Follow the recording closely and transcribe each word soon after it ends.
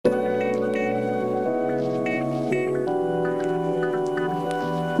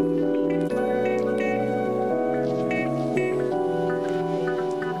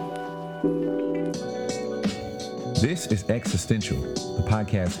is Existential, a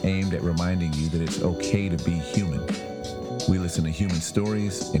podcast aimed at reminding you that it's okay to be human. We listen to human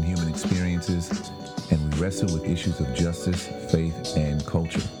stories and human experiences, and we wrestle with issues of justice, faith, and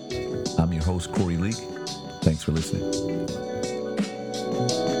culture. I'm your host, Corey Leak. Thanks for listening.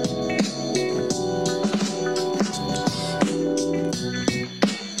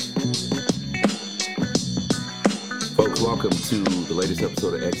 Folks, welcome to the latest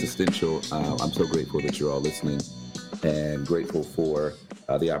episode of Existential. I'm so grateful that you're all listening and grateful for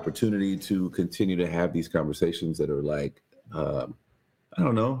the opportunity to continue to have these conversations that are like, I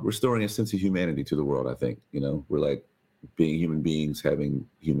don't know, restoring a sense of humanity to the world, I think. You know, we're like being human beings, having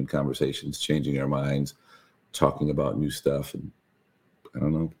human conversations, changing our minds, talking about new stuff, and I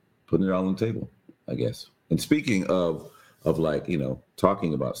don't know, putting it all on the table, I guess. And speaking of like, you know,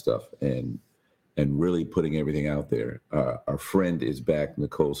 talking about stuff and really putting everything out there, our friend is back,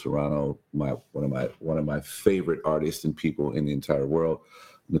 Nicole Serrano, one of my favorite artists and people in the entire world.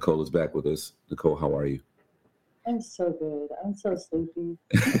 Nicole is back with us. Nicole, how are you? I'm so good. I'm so sleepy.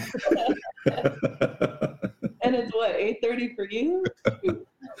 And it's what, 8:30 for you?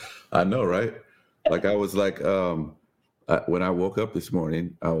 I know, right? Like I was like, when I woke up this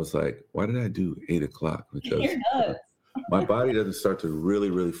morning, I was like, why did I do 8 o'clock? Because you're nuts. My body doesn't start to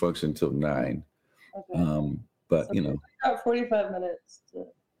really function until 9. Okay. But so you know, got 45 minutes to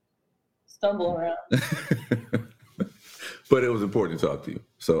stumble around. But it was important to talk to you.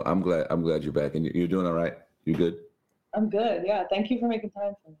 So I'm glad you're back, and you're doing all right. You good? I'm good. Yeah. Thank you for making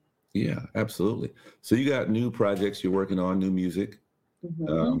time for me. Yeah, absolutely. So you got new projects you're working on, new music.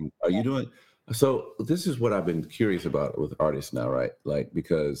 Mm-hmm. Are you doing? So this is what I've been curious about with artists now, right? Like,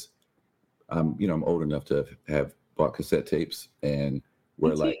 because I'm old enough to have bought cassette tapes, and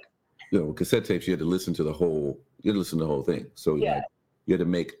where like, cassette tapes, you had to listen to the whole thing. So like,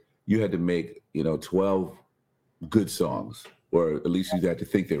 you had to make 12 good songs, or at least you had to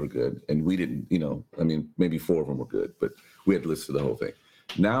think they were good. And we didn't, maybe 4 of them were good, but we had to listen to the whole thing.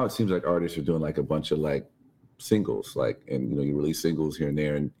 Now it seems like artists are doing like a bunch of like singles, like, and you release singles here and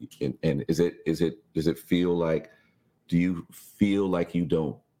there. And does it feel like, do you feel like you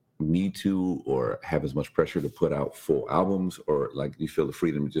don't need to or have as much pressure to put out full albums, or like you feel the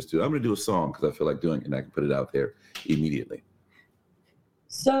freedom to just I'm going to do a song because I feel like doing it and I can put it out there immediately?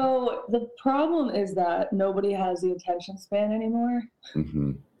 So the problem is that nobody has the attention span anymore.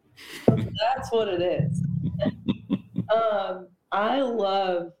 Mm-hmm. That's what it is. I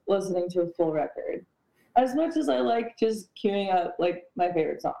love listening to a full record as much as I like just queuing up like my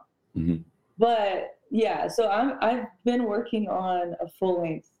favorite song. Mm-hmm. But yeah, so I've been working on a full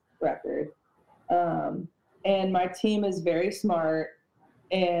length record, and my team is very smart.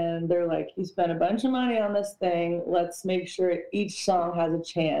 And they're like, you spent a bunch of money on this thing. Let's make sure each song has a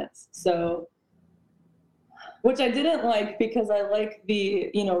chance. So, which I didn't like, because I like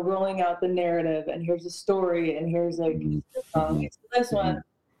the, rolling out the narrative, and here's a story, and here's like the song, this one.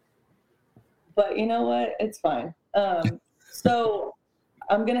 But you know what? It's fine. So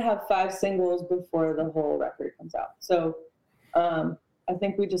I'm going to have 5 singles before the whole record comes out. So I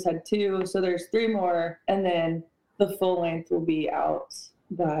think we just had 2. So there's 3 more. And then the full length will be out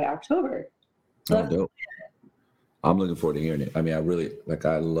by October. So dope. I'm looking forward to hearing it. I mean, I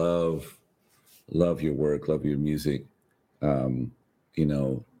love your work, love your music.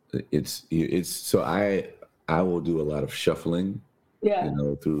 It's so I will do a lot of shuffling,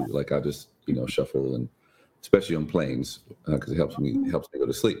 through, like, I'll just, shuffle, and especially on planes, because it helps me go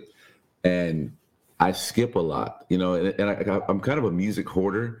to sleep. And I skip a lot, and I'm kind of a music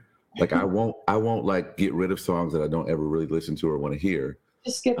hoarder. Like I won't like get rid of songs that I don't ever really listen to or want to hear.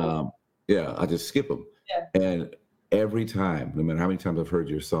 Just skip them. Yeah, I just skip them. Yeah. And every time, no matter how many times I've heard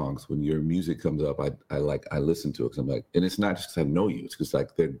your songs, when your music comes up, I listen to it, because I'm like, and it's not just because I know you, it's because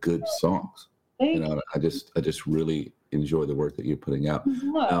like they're good songs. I just really enjoy the work that you're putting out.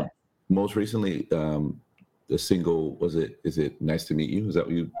 Most recently, the single is it Nice to Meet You? Is that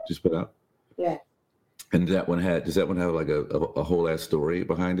what you just put out? Yeah. And does that one have like a whole ass story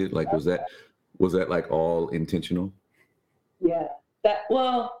behind it? Like, was that like all intentional? Yeah.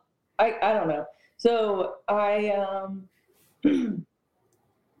 I don't know. So I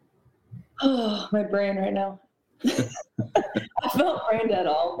oh, my brain right now. I felt brain dead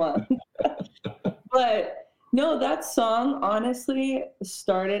all month. But no, that song honestly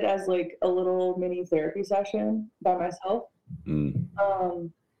started as like a little mini therapy session by myself.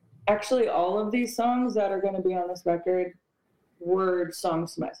 Actually, all of these songs that are going to be on this record were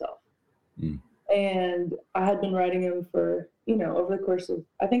songs to myself. And I had been writing them for, over the course of,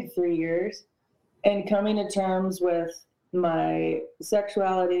 I think, 3 years, and coming to terms with my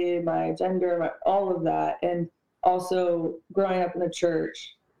sexuality, my gender, all of that. And also growing up in the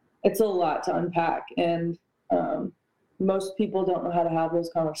church, it's a lot to unpack. And most people don't know how to have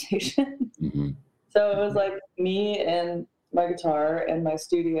those conversations. Mm-hmm. So it was like me and my guitar and my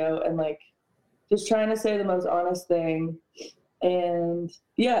studio and like just trying to say the most honest thing. And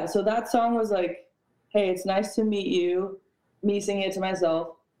yeah, so that song was like, hey, it's nice to meet you, me singing it to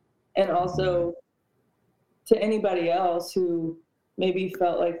myself, and also to anybody else who maybe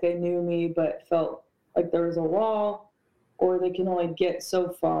felt like they knew me but felt like there was a wall, or they can only get so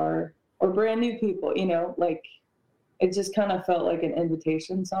far, or brand new people, like it just kind of felt like an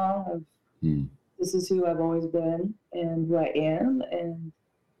invitation song of this is who I've always been and who I am, and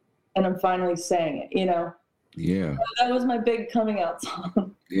I'm finally saying it, Yeah. So that was my big coming out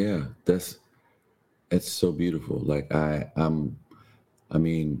song. Yeah. It's so beautiful. Like I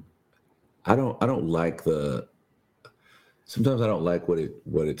mean, I don't like sometimes I don't like what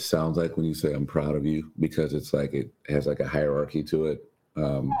it sounds like when you say I'm proud of you, because it's like it has like a hierarchy to it.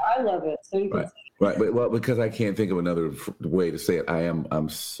 I love it. So you can right. But well, because I can't think of another way to say it. I'm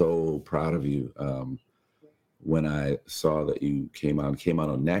so proud of you. When I saw that you came out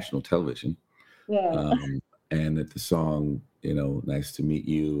on national television, yeah. And that the song, nice to meet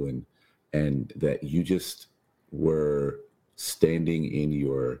you, and that you just were standing in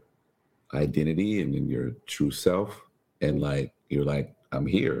your identity and in your true self, and like you're like, I'm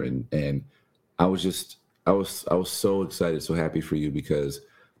here, and I was so excited, so happy for you, because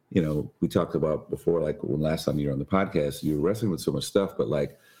we talked about before, like when last time you were on the podcast, you were wrestling with so much stuff, but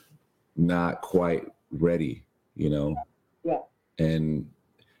like not quite ready, Yeah. and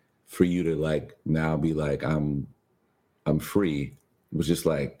for you to like now be like, I'm free, was just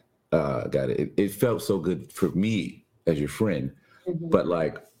like, got it. It felt so good for me as your friend, but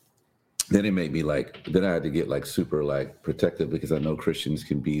like then it made me like, then I had to get like super like protective, because I know Christians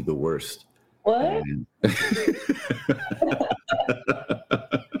can be the worst. What? And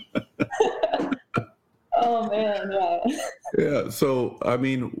Oh man, yeah. yeah. So I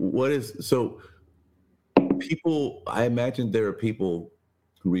mean, people? I imagine there are people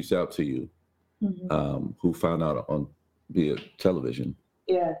who reached out to you, who found out via television.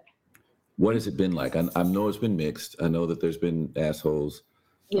 Yeah. What has it been like? I know it's been mixed. I know that there's been assholes.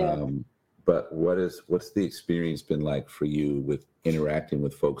 Yeah. But what's the experience been like for you with interacting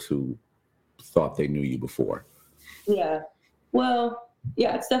with folks who thought they knew you before? Yeah. Well,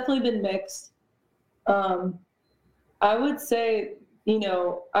 yeah, it's definitely been mixed. I would say,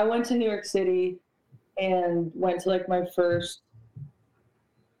 I went to New York City and went to like my first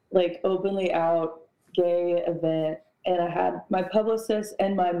like openly out gay event, and I had my publicist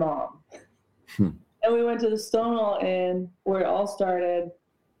and my mom. And we went to the Stonewall Inn where it all started.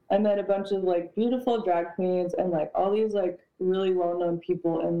 I met a bunch of like beautiful drag queens and like all these like really well-known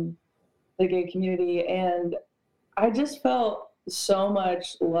people in the gay community, and I just felt so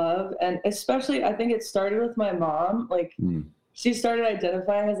much love. And especially I think it started with my mom. Like she started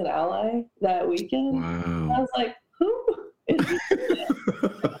identifying as an ally that weekend. Wow. I was like, who is this?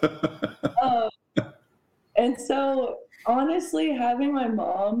 And so honestly, having my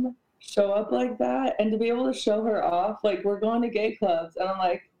mom show up like that and to be able to show her off, like we're going to gay clubs, and I'm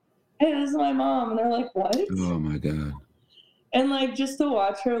like, hey, this is my mom, and they're like, what? Oh my God. And like just to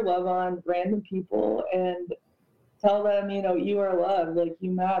watch her love on random people and tell them, you are loved, like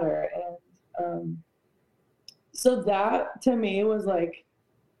you matter. And so that to me was like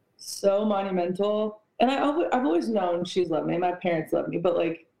so monumental. And I've always known she's loved me. My parents love me, but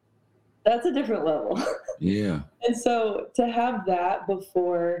like that's a different level. Yeah. And so to have that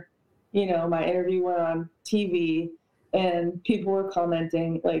before, my interview went on TV and people were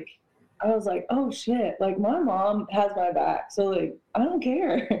commenting, like, I was like, oh shit, like my mom has my back. So like, I don't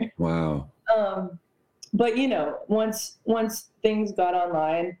care. Wow. But once things got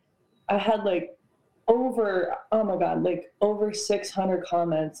online, I had like over 600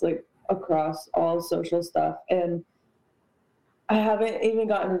 comments, like across all social stuff. And I haven't even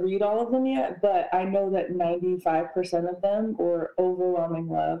gotten to read all of them yet, but I know that 95% of them were overwhelming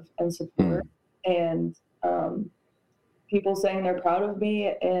love and support. And people saying they're proud of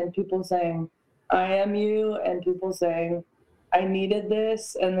me, and people saying, I am you, and people saying, I needed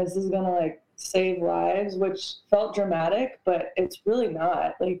this, and this is going to like save lives, which felt dramatic, but it's really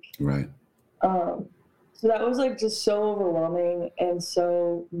not. Like, right. So that was like just so overwhelming and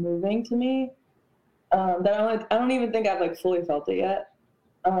so moving to me. That I don't even think I've like fully felt it yet.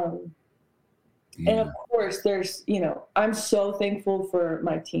 And of course there's, I'm so thankful for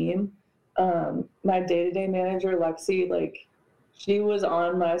my team. My day-to-day manager, Lexi, like she was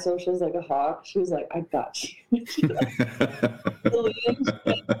on my socials like a hawk. She was like, I got you.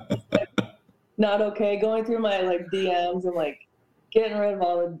 not okay, going through my like DMs and like getting rid of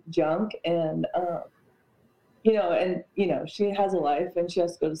all the junk. And she has a life and she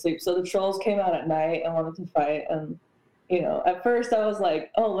has to go to sleep. So the trolls came out at night and wanted to fight. And at first I was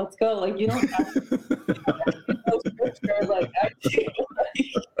like, oh, let's go. Like, you don't have to post pictures. Like, actually,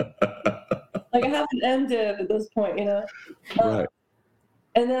 like I have an MDiv at this point, Right.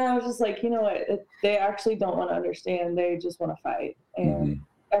 And then I was just like, you know what? They actually don't want to understand. They just want to fight, and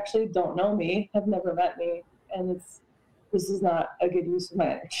actually don't know me, have never met me, and this is not a good use of my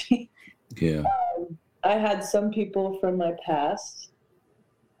energy. Yeah. I had some people from my past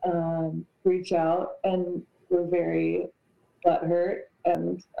reach out and were very butthurt,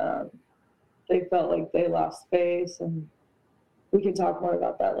 and they felt like they lost face, and we can talk more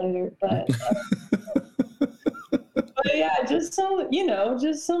about that later. But yeah, just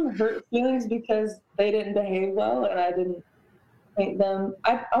some hurt feelings because they didn't behave well, and I didn't paint them.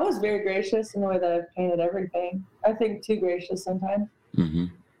 I was very gracious in the way that I've painted everything. I think too gracious sometimes. Mm-hmm.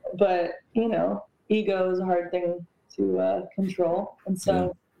 But ego is a hard thing to control, and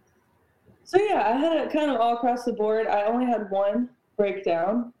so yeah, I had it kind of all across the board. I only had one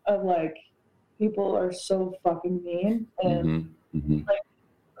breakdown of like, people are so fucking mean, and like,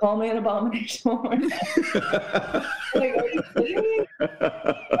 call me an abomination. Like, are you kidding me?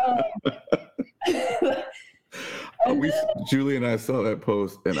 Julie and I saw that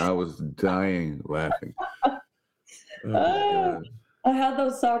post, and I was dying laughing. I had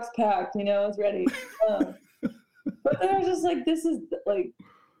those socks packed, I was ready. But then I was just like, this is like,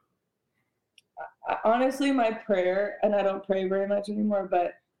 honestly, my prayer, and I don't pray very much anymore,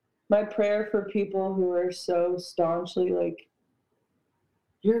 but my prayer for people who are so staunchly like,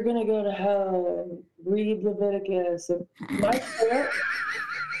 you're going to go to hell and read Leviticus. And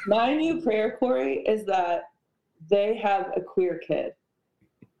my new prayer, Corey, is that they have a queer kid.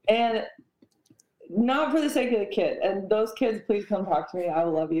 And not for the sake of the kid. And those kids, please come talk to me. I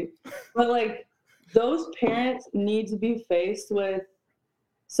will love you. But like, those parents need to be faced with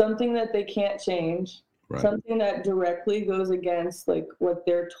something that they can't change, something that directly goes against like what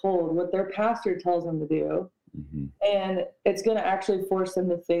they're told, what their pastor tells them to do. And it's going to actually force them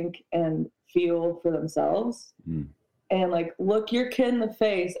to think and feel for themselves. And like, look your kid in the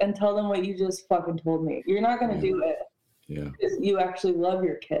face and tell them what you just fucking told me. You're not going to do it because you actually love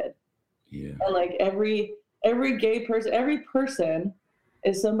your kid. And like, every gay person, every person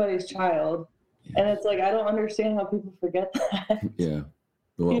is somebody's child. And it's like, I don't understand how people forget that.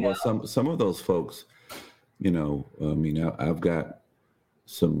 Well, some of those folks, I've got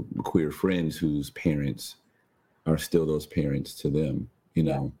some queer friends whose parents are still those parents to them.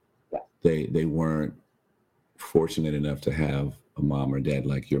 They weren't fortunate enough to have a mom or dad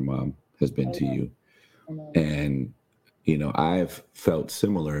like your mom has been to you. And I've felt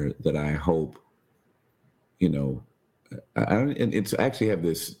similar, that I hope, and it's actually have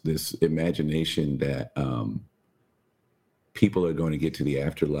this imagination that people are going to get to the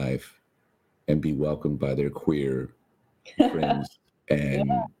afterlife and be welcomed by their queer friends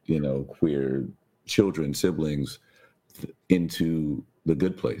and queer children, siblings, into the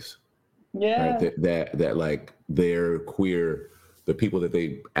good place. Right? That like, they're queer, the people that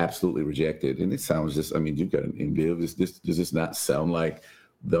they absolutely rejected. And it sounds just, you've got an MDiv. Does this not sound like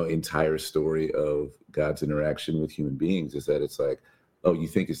the entire story of God's interaction with human beings? Is that it's like, oh, you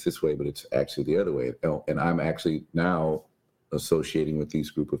think it's this way, but it's actually the other way. And I'm actually now associating with these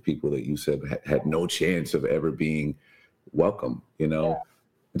group of people that you said had no chance of ever being welcome,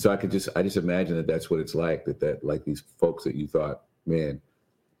 And so I just imagine that that's what it's like, that like these folks that you thought, man,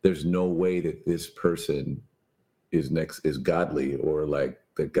 there's no way that this person is godly, or like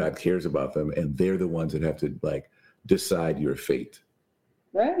that God cares about them, and they're the ones that have to like decide your fate.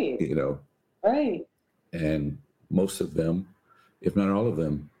 Right. Right. And most of them, if not all of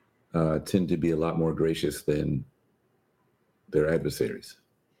them, tend to be a lot more gracious than their adversaries.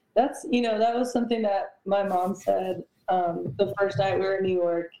 That's, that was something that my mom said the first night we were in New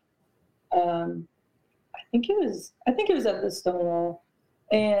York. I think it was at the Stonewall.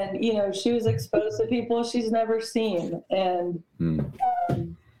 And, she was exposed to people she's never seen. And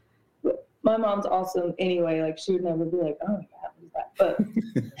my mom's awesome anyway. Like, she would never be like, oh, yeah, who's that?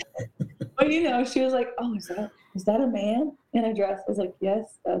 But she was like, oh, is that a man in a dress? I was like,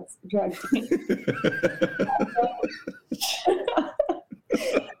 yes, that's a drag queen.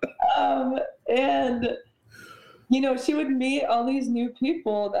 And she would meet all these new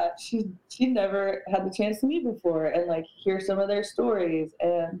people that she never had the chance to meet before, and like hear some of their stories,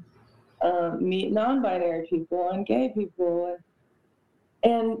 and meet non-binary people and gay people.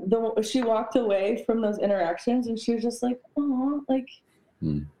 And she walked away from those interactions, and she was just like, oh, like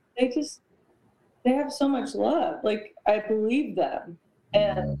they just they have so much love. Like, I believe them.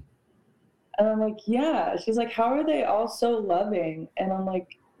 And, and I'm like, yeah. She's like, how are they all so loving? And I'm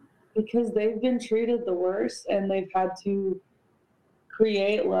like, because they've been treated the worst and they've had to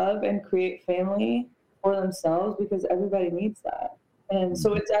create love and create family for themselves because everybody needs that. And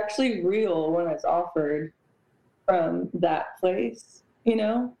so it's actually real when it's offered from that place, you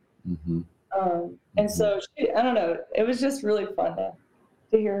know? Mm-hmm. And so I don't know, it was just really fun to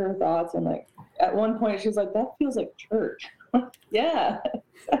hear her thoughts. And like, at one point she was like, that feels like church. Yeah,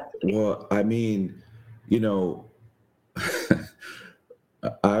 exactly. Well, I mean, you know,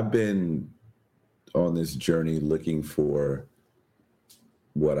 I've been on this journey looking for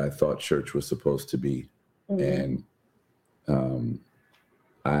what I thought church was supposed to be. Mm-hmm. And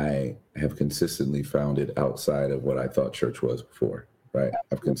I have consistently found it outside of what I thought church was before, right?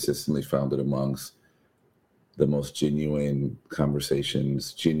 I've consistently found it amongst the most genuine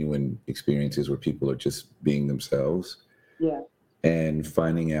conversations, genuine experiences where people are just being themselves, Yeah. and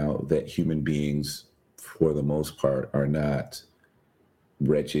finding out that human beings, for the most part, are not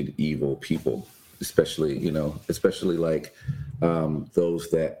wretched, evil people, especially, especially like those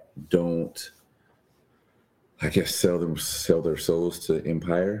that don't, I guess, sell their souls to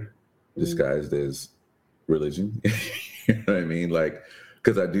empire disguised as religion. You know what I mean? Like,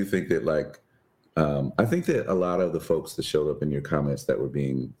 because I do think that, like, I think that a lot of the folks that showed up in your comments that were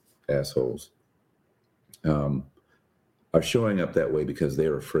being assholes are showing up that way because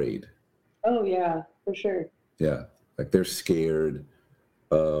they're afraid. Oh yeah, for sure. Yeah, like they're scared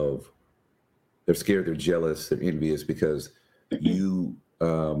of, they're jealous, they're envious because you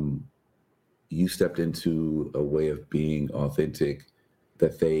you stepped into a way of being authentic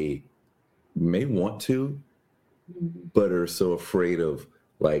that they may want to, but are so afraid of,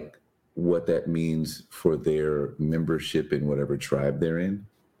 like, what that means for their membership in whatever tribe they're in.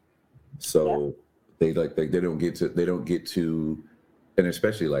 Yeah. So they don't get to, and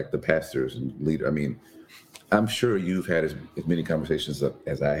especially like the pastors and leader. I mean, I'm sure you've had as many conversations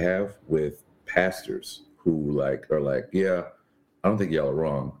as I have with pastors who like are like, yeah, I don't think y'all are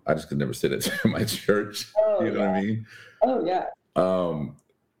wrong. I just could never sit at my church. Oh You know what yeah. I mean? Oh yeah.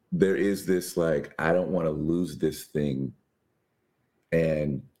 There is this, like, I don't want to lose this thing.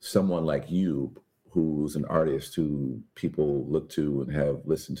 And someone like you, who's an artist who people look to and have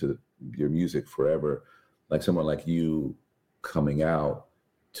listened to your music forever, like someone like you coming out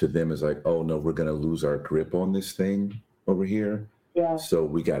to them is like, oh no, we're going to lose our grip on this thing over here. Yeah. So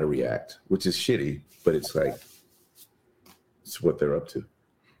we got to react, which is shitty, but it's like, it's what they're up to.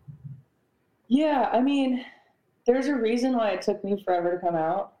 Yeah, I mean, there's a reason why it took me forever to come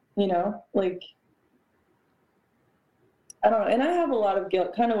out, you know? Like, I don't know. And I have a lot of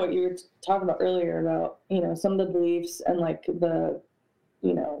guilt, kind of what you were talking about earlier about, some of the beliefs and like the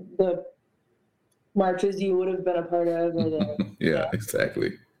marches you would have been a part of or Yeah,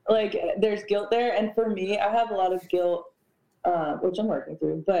 exactly. like there's guilt there. And for me, I have a lot of guilt, which I'm working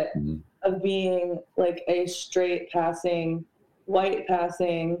through, but of being like a straight passing, white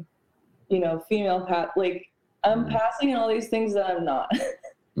passing, female like I'm passing in all these things that I'm not.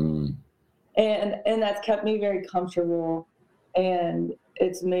 And that's kept me very comfortable, and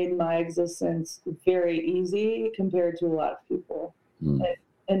it's made my existence very easy compared to a lot of people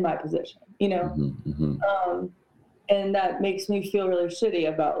in my position, and that makes me feel really shitty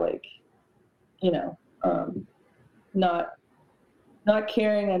about like, not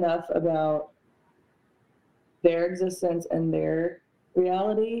caring enough about their existence and their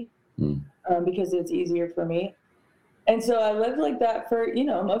reality because it's easier for me. And so I lived like that for,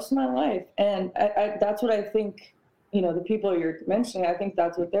 most of my life. And I that's what I think, the people you're mentioning, I think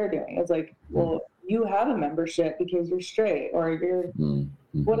that's what they're doing. It's like, well, you have a membership because you're straight or you're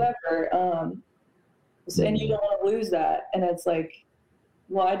whatever. And you don't want to lose that. And it's like,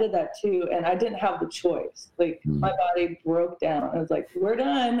 well, I did that too. And I didn't have the choice. Like my body broke down. I was like, we're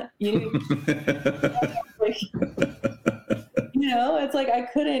done. It's like I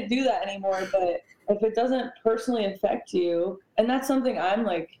couldn't do that anymore. But if it doesn't personally affect you, and that's something I'm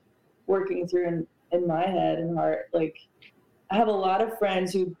like working through in my head and heart, like I have a lot of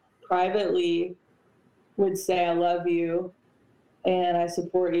friends who privately would say, I love you and I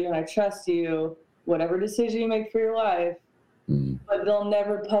support you and I trust you, whatever decision you make for your life, but they'll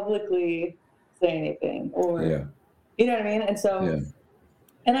never publicly say anything or, you know what I mean? And so,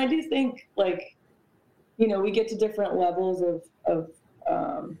 and I do think like, we get to different levels of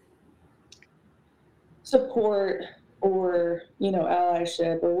support or,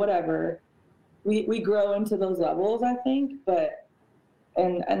 allyship or whatever. We grow into those levels, I think,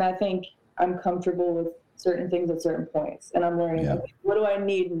 and I think I'm comfortable with certain things at certain points. And I'm learning, Yeah. okay, what do I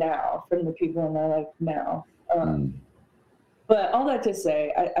need now from the people in my life now? Mm. But all that to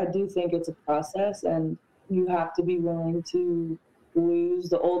say, I do think it's a process, and you have to be willing to lose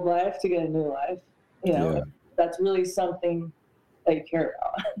the old life to get a new life. You know, Yeah. that's really something that you care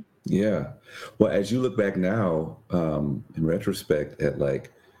about. Yeah. Well, as you look back now, in retrospect at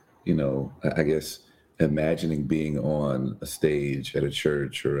like, I guess imagining being on a stage at a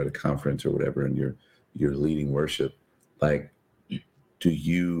church or at a conference or whatever, and you're leading worship, like,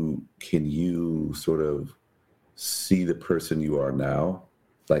 can you sort of see the person you are now,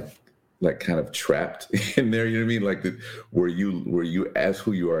 like kind of trapped in there? You know what I mean? Like, were you as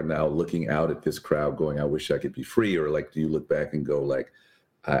who you are now, looking out at this crowd, going, "I wish I could be free," or like, do you look back and go, like,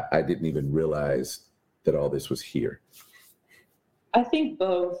 I didn't even realize that all this was here? I think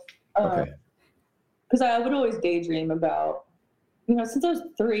both. Okay. Because I would always daydream about, since I was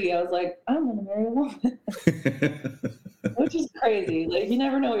 3, I was like, I'm going to marry a woman, which is crazy. Like, you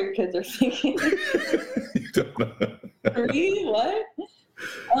never know what your kids are thinking. You don't know. 3? What?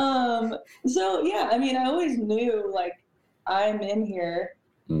 So, yeah, I mean, I always knew, like, I'm in here.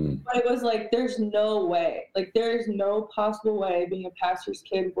 But it was like, there's no way. Like, there's no possible way being a pastor's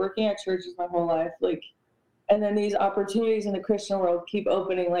kid, working at churches my whole life. Like, and then these opportunities in the Christian world keep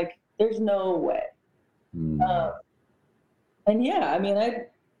opening. Like, there's no way. And yeah, I mean, I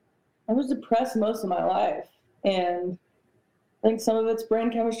was depressed most of my life, and I think some of it's brain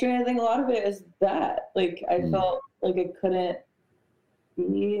chemistry, and I think a lot of it is that, like, I felt like I couldn't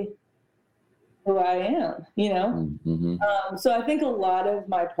be who I am, Mm-hmm. So I think a lot of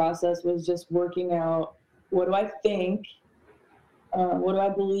my process was just working out, what do I think, what do I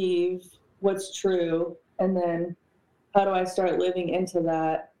believe, what's true, and then how do I start living into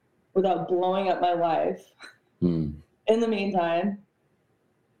that without blowing up my life in the meantime.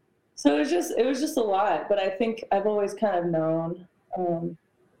 So it was just a lot, but I think I've always kind of known,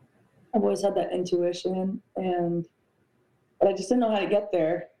 I've always had that intuition, but I just didn't know how to get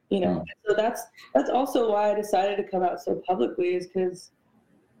there, So that's also why I decided to come out so publicly, is because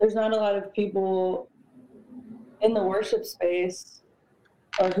there's not a lot of people in the worship space,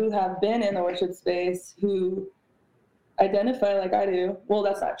 or who have been in the worship space, who identify like I do. Well,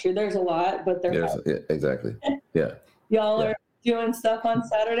 that's not true. There's a lot, but Yeah, exactly. Yeah. Y'all are doing stuff on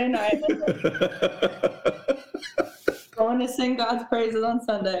Saturday night, going to sing God's praises on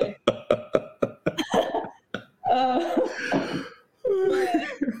Sunday.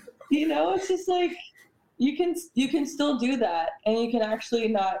 It's just like, you can still do that, and you can actually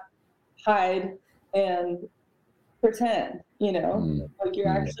not hide and pretend, like you're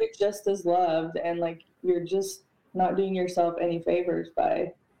actually just as loved, and like you're just not doing yourself any favors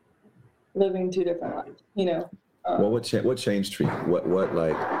by living 2 different lives, Well, what changed for you?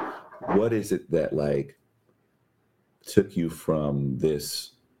 What is it that like took you from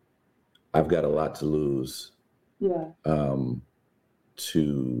this, I've got a lot to lose,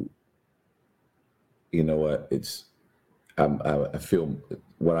 to, what I feel,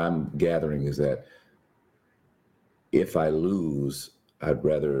 what I'm gathering is that if I lose, I'd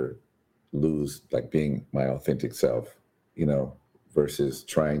rather lose like being my authentic self, versus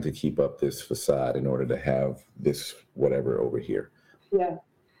trying to keep up this facade in order to have this whatever over here. Yeah.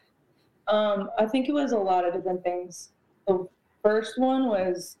 I think it was a lot of different things. The first one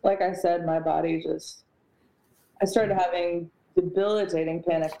was, like I said, my body I started having debilitating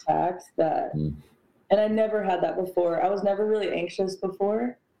panic attacks and I never had that before. I was never really anxious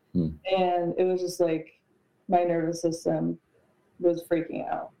before. And it was just like my nervous system was freaking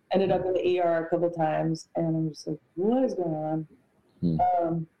out. Ended up in the ER a couple times, and I'm just like, what is going on?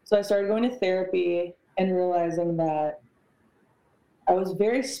 So I started going to therapy and realizing that I was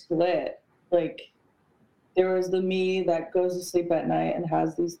very split. Like, there was the me that goes to sleep at night and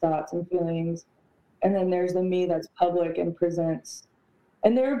has these thoughts and feelings, and then there's the me that's public and presents.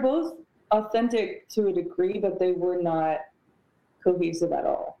 And they were both authentic to a degree, but they were not cohesive at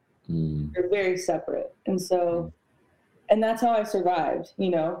all. They're very separate. And so, and that's how I survived,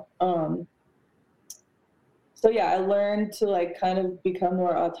 So yeah, I learned to like kind of become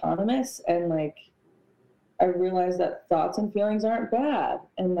more autonomous, and like I realized that thoughts and feelings aren't bad,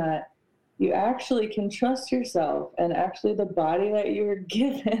 and that you actually can trust yourself, and actually the body that you were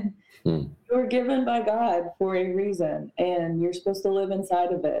given, you were given by God for a reason, and you're supposed to live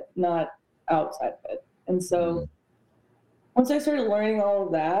inside of it, not outside of it. And so once I started learning all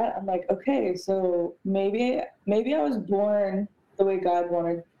of that, I'm like, okay, so maybe I was born the way God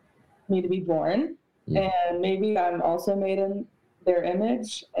wanted me to be born. And maybe I'm also made in their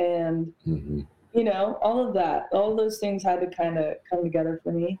image, and all of that, all of those things had to kind of come together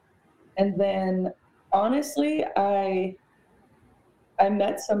for me. And then honestly, I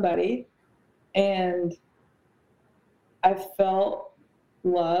met somebody and I felt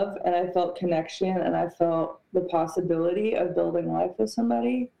love and I felt connection and I felt the possibility of building life with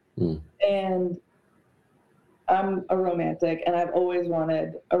somebody. Mm. And I'm a romantic and I've always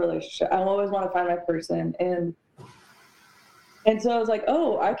wanted a relationship. I always want to find my person. And so I was like,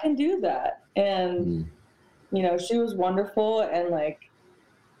 oh, I can do that. And, Mm. you know, she was wonderful and like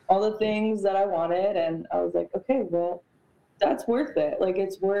all the things that I wanted. And I was like, okay, well, that's worth it. Like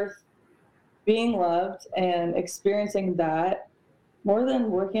it's worth being loved and experiencing that more than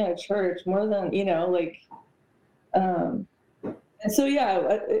working at a church, more than, you know, like, and so,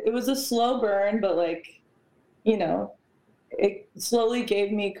 yeah, it was a slow burn, but like, you know, it slowly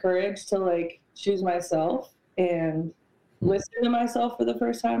gave me courage to like choose myself and listen to myself for the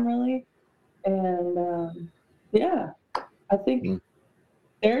first time, really. And yeah, I think Mm.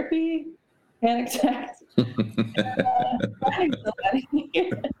 therapy, panic attacks, finding somebody.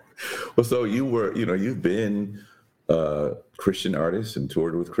 Well, so you've been a Christian artist and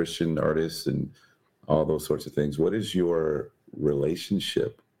toured with Christian artists and all those sorts of things. What is your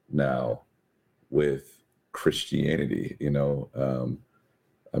relationship now with Christianity?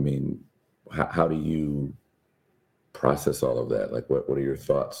 I mean, how do you process all of that? Like, what are your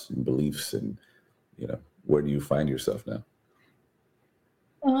thoughts and beliefs, and where do you find yourself now?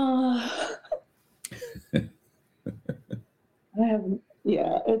 I have,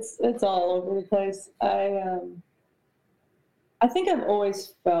 yeah, it's all over the place. I think I've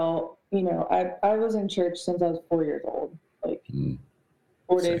always felt, you know, I was in church since I was 4 years old, like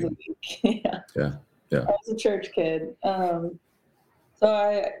 4 days a Same. week. Yeah. Yeah. I was a church kid.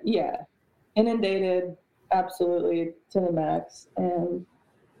 So inundated absolutely to the max.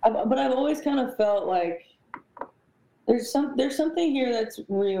 But I've always kind of felt like there's something here that's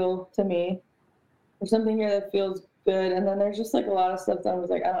real to me. There's something here that feels good. And then there's just like a lot of stuff that I was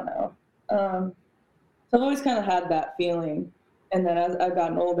like, I don't know. So I've always kind of had that feeling. And then as I've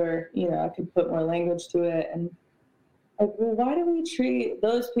gotten older, you know, I could put more language to it. And like, well, why do we treat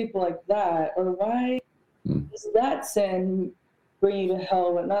those people like that? Or why does that sin bring you to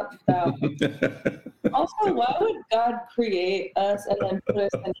hell, but not that? Also, why would God create us and then put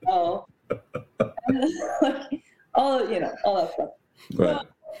us in hell? And like, all that stuff. Right.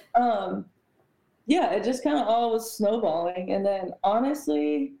 So, yeah, it just kind of all was snowballing. And then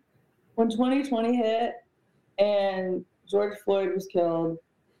honestly, when 2020 hit and George Floyd was killed,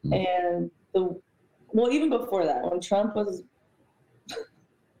 and even before that, when Trump was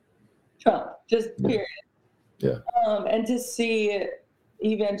Trump, just period. Yeah. And to see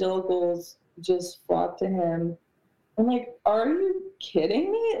evangelicals just flock to him, I'm like, are you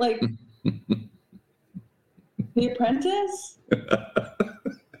kidding me? Like, The Apprentice?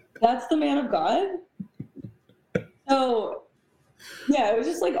 That's the man of God? So, yeah, it was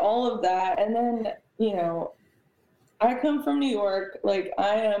just like all of that. And then, you know, I come from New York. Like,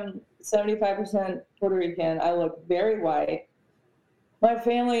 I am 75% Puerto Rican. I look very white. My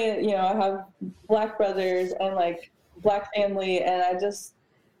family, you know, I have Black brothers and like Black family. And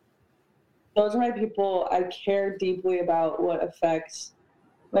those are my people. I care deeply about what affects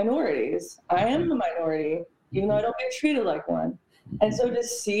minorities. I am the minority, even though I don't get treated like one. And so to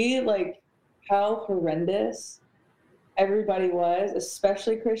see like how horrendous everybody was,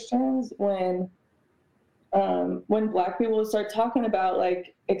 especially Christians, when Black people would start talking about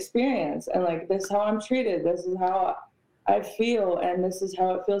like experience and like, this is how I'm treated, this is how I feel, and this is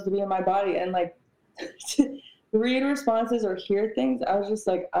how it feels to be in my body, and like to read responses or hear things, I was just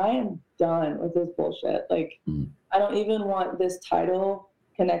like, I am done with this bullshit. Like, I don't even want this title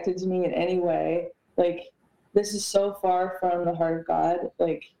connected to me in any way. Like, this is so far from the heart of God.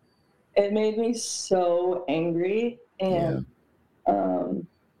 Like, it made me so angry. And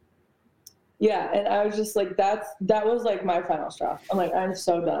and I was just like, that was like my final straw. I'm like, I'm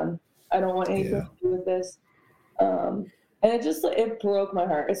so done. I don't want anything to do with this. And it broke my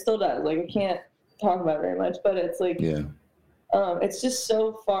heart. It still does. Like, I can't talk about it very much, but it's like, it's just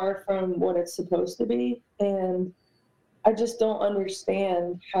so far from what it's supposed to be. And I just don't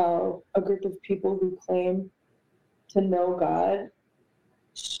understand how a group of people who claim to know God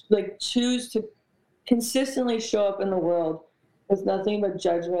like choose to consistently show up in the world with nothing but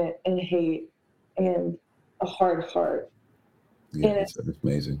judgment and hate and a hard heart. Yeah, and it's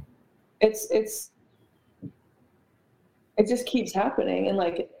amazing. It just keeps happening. And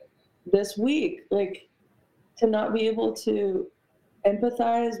like this week, like to not be able to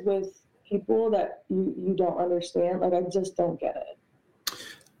empathize with people that you don't understand, like I just don't get it.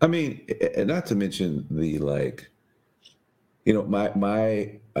 I mean, and not to mention the like, you know,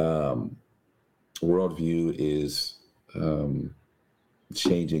 my worldview is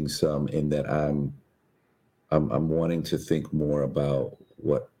changing some in that I'm wanting to think more about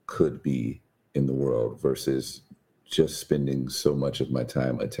what could be in the world versus just spending so much of my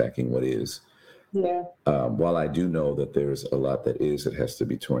time attacking what is. Yeah. While I do know that there's a lot that has to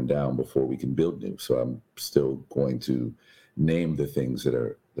be torn down before we can build new, so I'm still going to name the things that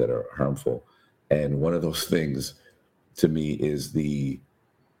are harmful. And one of those things, to me, is the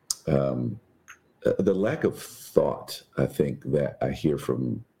lack of thought. I think that I hear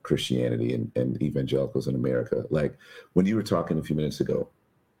from Christianity and evangelicals in America. Like when you were talking a few minutes ago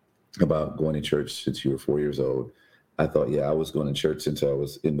about going to church since you were 4 years old, I thought, yeah, I was going to church since I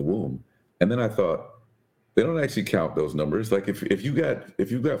was in the womb. And then I thought, they don't actually count those numbers. Like if you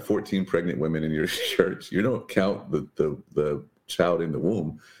got 14 pregnant women in your church, you don't count the child in the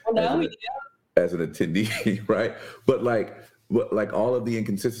womb as an attendee, right? But like all of the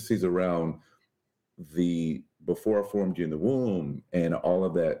inconsistencies around the before I formed you in the womb and all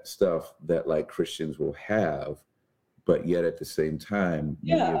of that stuff that like Christians will have, but yet at the same time,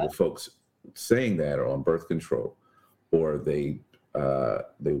 many of the folks saying that are on birth control, or they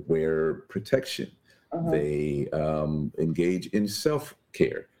wear protection, they engage in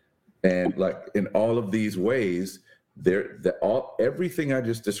self-care, and like in all of these ways, everything I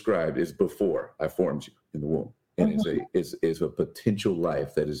just described is before I formed you in the womb, and is a potential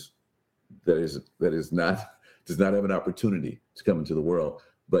life that does not have an opportunity to come into the world,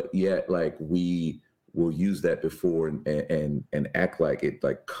 but yet like we will use that before and act like it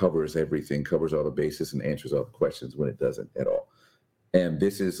like covers everything, covers all the bases and answers all the questions when it doesn't at all. And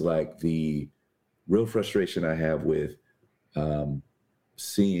this is like the real frustration I have with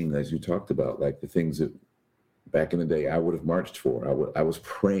seeing, as you talked about, like the things that back in the day I would have marched for, I was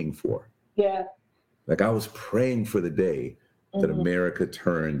praying for. Yeah. Like I was praying for the day that America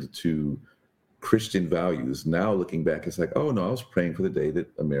turned to Christian values. Now looking back, it's like, oh no, I was praying for the day that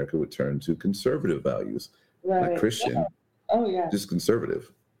America would turn to conservative values, not Christian. Yeah. Oh yeah, just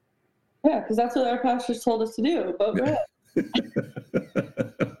conservative. Yeah, because that's what our pastors told us to do. But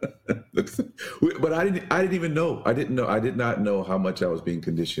but I didn't even know. I did not know how much I was being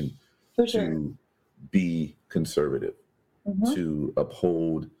conditioned to be conservative, to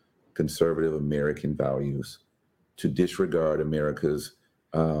uphold conservative American values, to disregard America's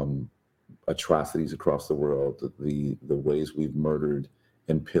atrocities across the world, the ways we've murdered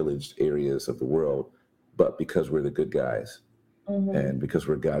and pillaged areas of the world, but because we're the good guys and because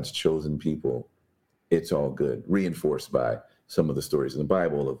we're God's chosen people, it's all good. Reinforced by some of the stories in the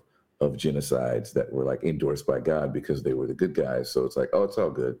Bible of genocides that were like endorsed by God because they were the good guys. So it's like, oh, it's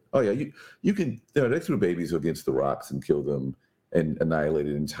all good. Oh yeah, you can, they threw babies against the rocks and killed them and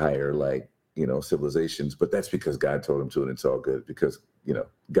annihilated entire civilizations, but that's because God told them to, and it's all good because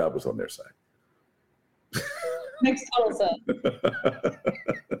God was on their side. Makes total sense.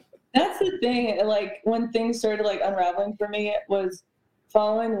 That's the thing. Like when things started like unraveling for me, it was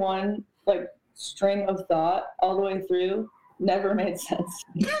following one like string of thought all the way through never made sense.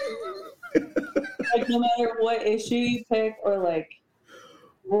 Like no matter what issue you pick or like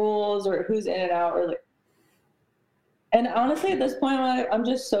rules or who's in and out or like. And honestly, at this point, I'm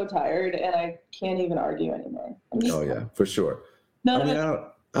just so tired and I can't even argue anymore. Oh yeah, for sure.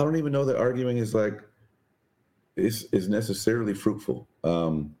 No, I don't even know that arguing is is necessarily fruitful.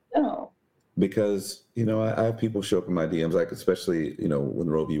 No. Because, I have people show up in my DMs, like especially, when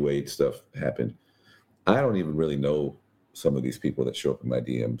Roe v. Wade stuff happened. I don't even really know some of these people that show up in my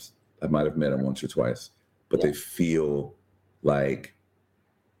DMs. I might have met them once or twice, but they feel like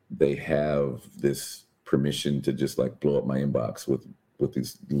they have this permission to just like blow up my inbox with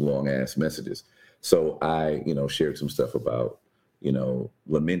these long ass messages. So I, shared some stuff about,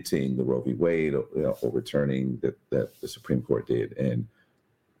 lamenting the Roe v. Wade, overturning that the Supreme Court did. And,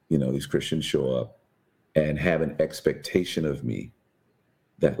 these Christians show up and have an expectation of me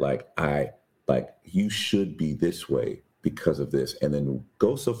that you should be this way because of this. And then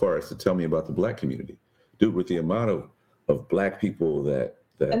go so far as to tell me about the Black community. Dude, with the amount of Black people that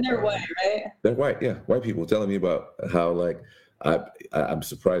and they're white, right? They're white, yeah. White people telling me about how I'm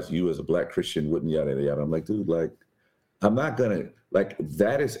surprised you as a Black Christian wouldn't yada yada yada. I'm like, dude, I'm not gonna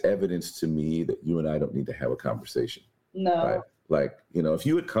that is evidence to me that you and I don't need to have a conversation. No. Right? If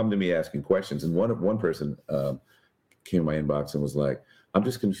you had come to me asking questions, and one person came in my inbox and was like, I'm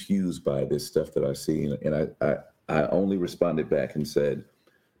just confused by this stuff that I see, and I only responded back and said,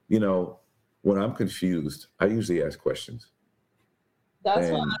 when I'm confused, I usually ask questions. That's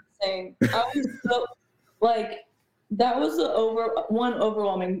what I'm saying. I was so, that was the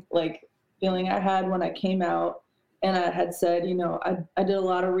overwhelming feeling I had when I came out and I had said, I did a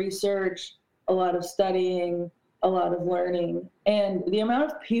lot of research, a lot of studying, a lot of learning. And the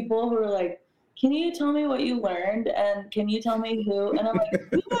amount of people who are like, can you tell me what you learned? And can you tell me who? And I'm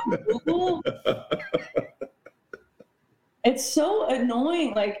like, you have Google? It's so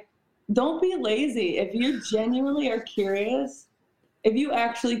annoying. Like, don't be lazy. If you genuinely are curious, if you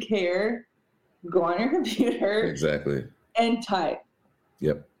actually care, go on your computer Exactly. and type.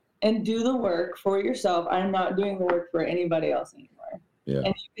 Yep. And do the work for yourself. I'm not doing the work for anybody else anymore. Yeah.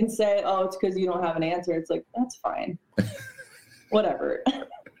 And you can say, oh, it's because you don't have an answer. It's like, that's fine. Whatever.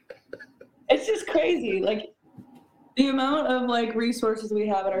 It's just crazy. Like, the amount of like resources we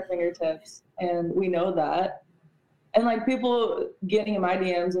have at our fingertips, and we know that. And like people getting in my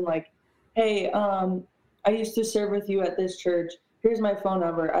DMs and like, hey, I used to serve with you at this church. Here's my phone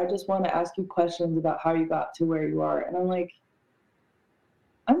number. I just want to ask you questions about how you got to where you are. And I'm like,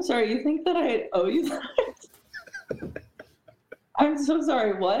 I'm sorry, you think that I owe you that? I'm so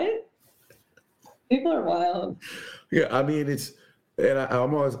sorry, what? People are wild. Yeah, I mean,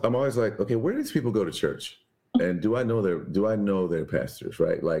 I'm always like, okay, where do these people go to church? And do I know their pastors,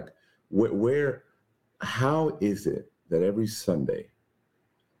 right? Like, how is it that every Sunday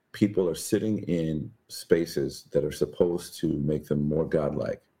people are sitting in spaces that are supposed to make them more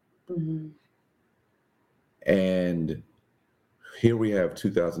godlike? Mm-hmm. And here we have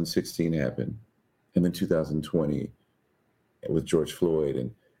 2016 happen, and then 2020 with George Floyd,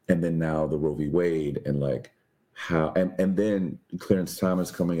 and then now the Roe v. Wade, and like how, and then Clarence Thomas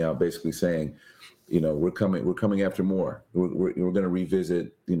coming out basically saying, we're coming after more. We're going to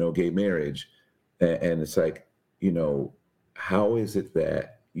revisit, gay marriage, and it's like, how is it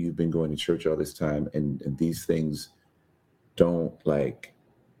that you've been going to church all this time, and these things don't, like,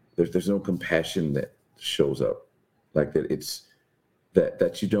 there's no compassion that shows up, like that it's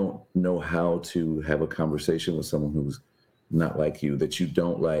that you don't know how to have a conversation with someone who's not like you, that you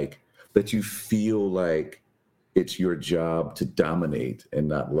don't like, that you feel like it's your job to dominate and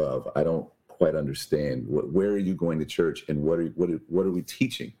not love. I don't quite understand where are you going to church, and what are we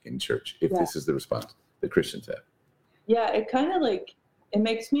teaching in church if this is the response that Christians have? Yeah, it kind of like, it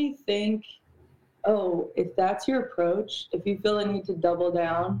makes me think, oh, if that's your approach, if you feel the need to double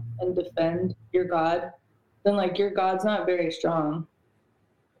down and defend your God, then like your God's not very strong.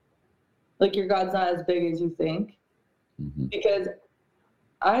 Like your God's not as big as you think. Mm-hmm. Because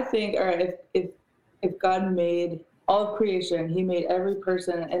I think, all right, if God made all of creation, he made every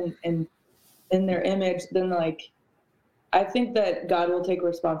person in their image, then like, I think that God will take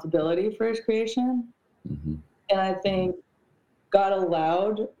responsibility for his creation. Mm-hmm. And I think God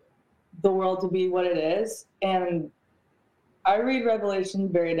allowed the world to be what it is. And I read Revelation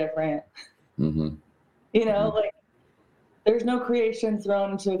very different. Mm-hmm. Like there's no creation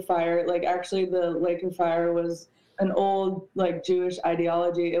thrown into fire. Like actually the lake of fire was an old like Jewish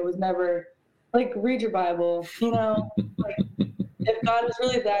ideology. It was never like, read your Bible, like if God is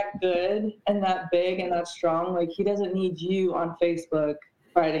really that good and that big and that strong, like he doesn't need you on Facebook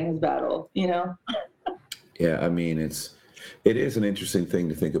fighting his battle, Yeah, I mean, it is an interesting thing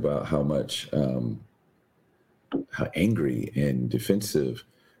to think about how much, how angry and defensive,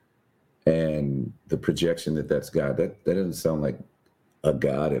 and the projection that's God. That doesn't sound like a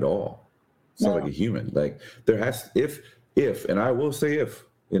God at all. It sounds like a human. Like there has, if, and I will say if,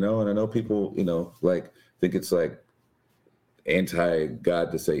 and I know people, like think it's like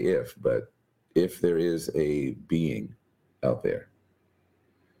anti-God to say if, but if there is a being out there,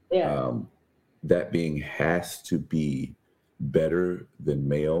 that being has to be better than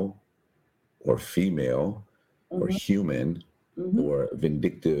male or female, mm-hmm. or human, mm-hmm. or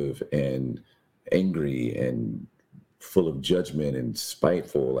vindictive and angry and full of judgment and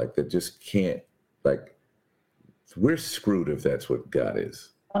spiteful. Like that just can't, like, we're screwed if that's what God is.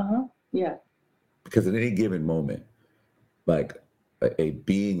 Uh-huh. Yeah. Because at any given moment, like a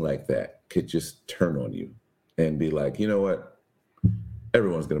being like that could just turn on you and be like, you know what?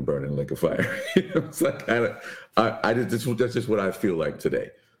 Everyone's going to burn in a lake of fire. It's like, that's just what I feel like today.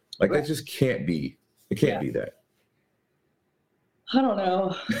 Like, right. That just can't be, it can't be that. I don't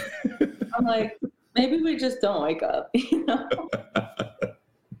know. I'm like, maybe we just don't wake up,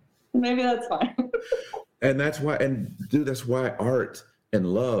 Maybe that's fine. And that's why art and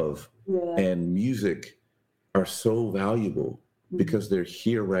love and music are so valuable, mm-hmm. because they're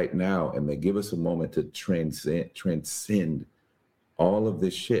here right now and they give us a moment to transcend all of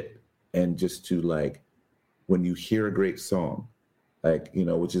this shit, and just to, like, when you hear a great song, like,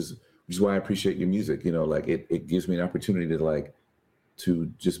 which is why I appreciate your music, like it gives me an opportunity to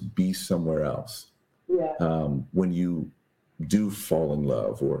just be somewhere else. Yeah. When you do fall in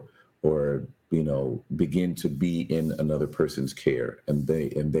love or begin to be in another person's care, and they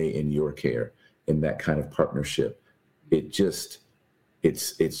in your care, in that kind of partnership, it's just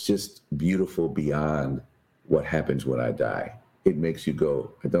beautiful beyond what happens when I die. It makes you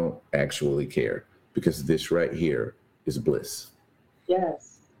go, I don't actually care, because this right here is bliss.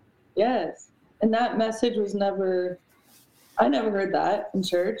 Yes. Yes. And that message was I never heard that in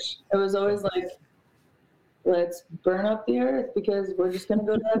church. It was always like, let's burn up the earth because we're just going to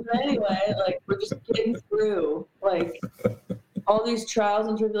go to heaven anyway. Like, we're just getting through, like, all these trials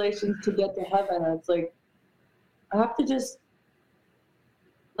and tribulations to get to heaven. It's like, I have to just,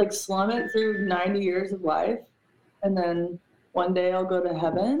 like, slum it through 90 years of life, and then one day I'll go to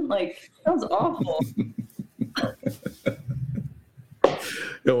heaven. Like, sounds awful.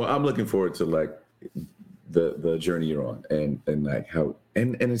 I'm looking forward to, like, the journey you're on, and like how,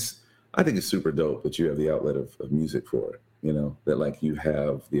 and I think it's super dope that you have the outlet of music for it, that, like, you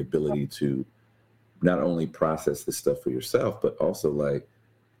have the ability to not only process this stuff for yourself, but also, like,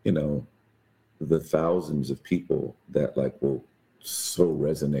 the thousands of people that, like, will so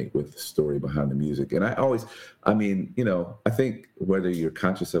resonate with the story behind the music. And I think whether you're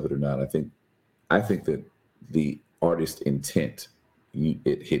conscious of it or not, I think that the artist intent,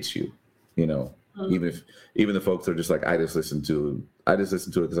 it hits you, even the folks are just like, I just listen to it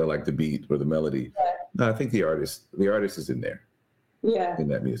because I like the beat or the melody. Yeah. No, I think the artist is in there. Yeah. In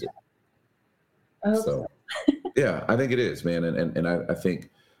that music. I hope so. Yeah, I think it is, man. And I think,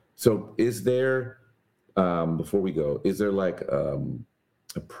 so is there, before we go, is there, like, a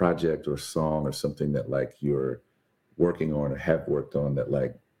project or song or something that, like, you're working on or have worked on that,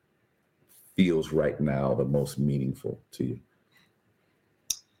 like, feels right now the most meaningful to you?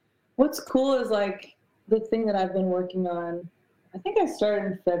 What's cool is, like, the thing that I've been working on, I think I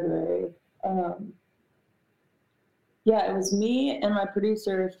started in February. It was me and my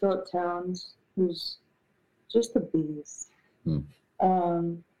producer, Philip Towns, who's just a beast.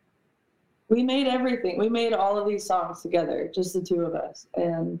 We made everything. We made all of these songs together, just the two of us.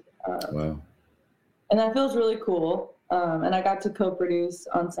 And wow. And that feels really cool. And I got to co-produce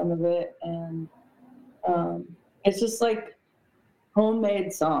on some of it. And it's just like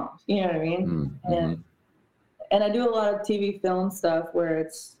homemade songs, you know what I mean? Mm-hmm. And I do a lot of TV film stuff where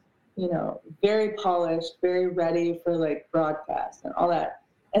it's, very polished, very ready for, like, broadcast and all that.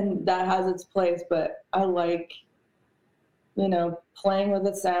 And that has its place, but I like, playing with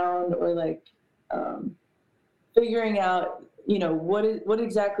the sound, or, like, figuring out, what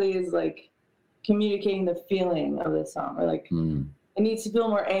exactly is, like, communicating the feeling of the song, or, like, it needs to feel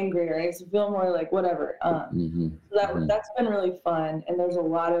more angry, or it needs to feel more, like, whatever. So that's been really fun, and there's a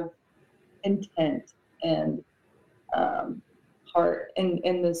lot of intent and heart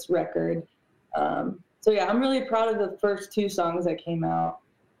in this record. So yeah, I'm really proud of the first two songs that came out,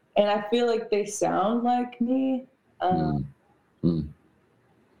 and I feel like they sound like me. Kind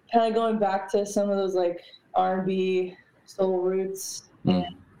of going back to some of those, like, R&B soul roots, and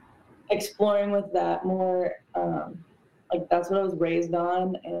exploring with that more. Like, that's what I was raised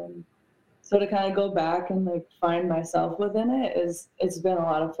on, and so to kind of go back and, like, find myself within it's been a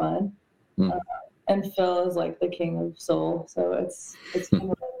lot of fun. And Phil is, like, the king of soul, so it's been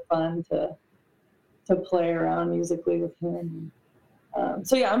really fun to play around musically with him.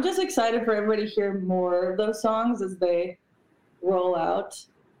 So yeah, I'm just excited for everybody to hear more of those songs as they roll out.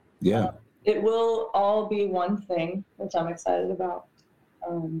 Yeah. It will all be one thing, which I'm excited about.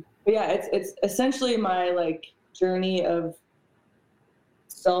 But yeah, it's essentially my, like, journey of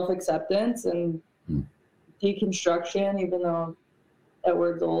self-acceptance and deconstruction, even though that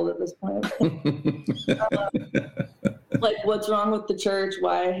word's old at this point. Like, what's wrong with the church,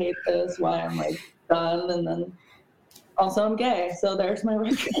 why I hate this, why I'm, like, done, and then also I'm gay, so there's my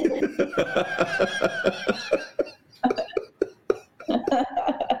record.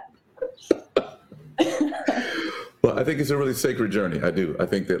 Well, I think it's a really sacred journey. I do. I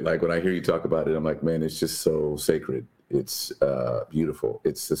think that, like, when I hear you talk about it, I'm like, man, it's just so sacred. It's beautiful.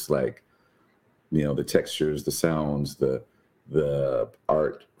 It's just like, the textures, the sounds, the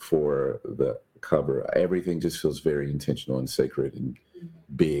art for the cover, everything just feels very intentional and sacred and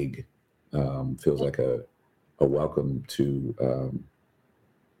big. Feels like a welcome to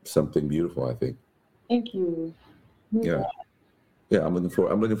something beautiful, I think. Thank you. Yeah. I'm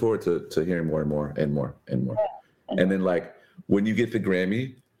looking forward to hearing more and more and more and more. And then, like, when you get the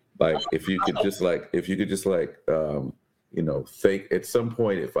Grammy, like, if you could just thank, at some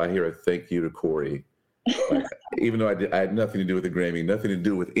point, if I hear a thank you to Corey, like, even though I had nothing to do with the Grammy, nothing to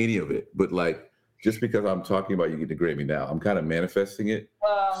do with any of it, but, like, just because I'm talking about you getting the Grammy now, I'm kind of manifesting it.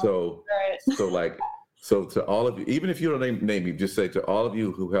 Wow. So to all of you, even if you don't name me, just say, to all of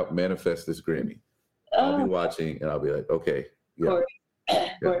you who helped manifest this Grammy, I'll be watching and I'll be like, okay, yeah.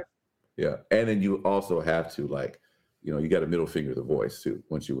 Corey. Yeah. And then you also have to like, you got a middle finger the voice too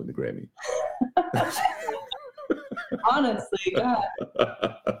once you win the Grammy. Honestly, God.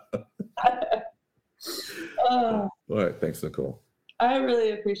 All right. Thanks, Nicole. I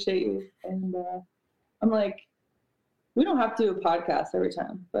really appreciate you. And I'm like, we don't have to do a podcast every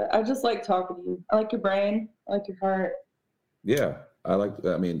time, but I just like talking to you. I like your brain. I like your heart. Yeah. I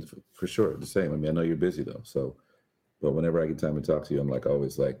mean, for sure. The same. I mean, I know you're busy though. So, but whenever I get time to talk to you, I'm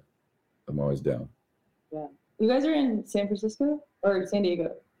always down. Yeah. You guys are in San Francisco or San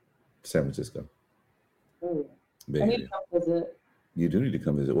Diego? San Francisco. Oh, Bay I need Area. to come visit. You do need to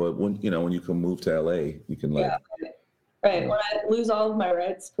come visit. Well, when you can move to LA, you can like. Yeah. Right. When I lose all of my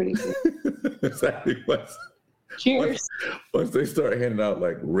rights pretty soon. Exactly. Cheers. Once they start handing out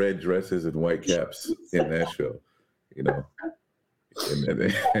like red dresses and white caps in Nashville, and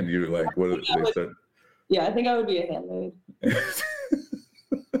you're like, what? They start. Yeah, I think I would be a handmaid.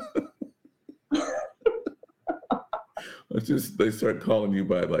 They start calling you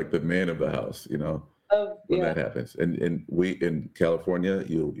by like the man of the house, Oh, when yeah. that happens. And we in California,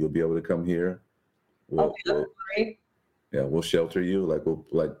 you'll be able to come here. We'll shelter you, like we'll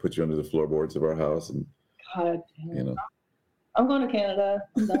like put you under the floorboards of our house, and God damn. I'm going to Canada.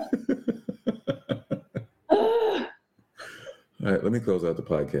 I'm done. All right, let me close out the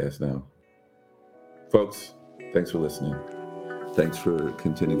podcast now. Folks, thanks for listening. Thanks for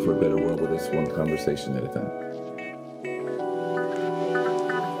continuing for a better world with us, one conversation at a time.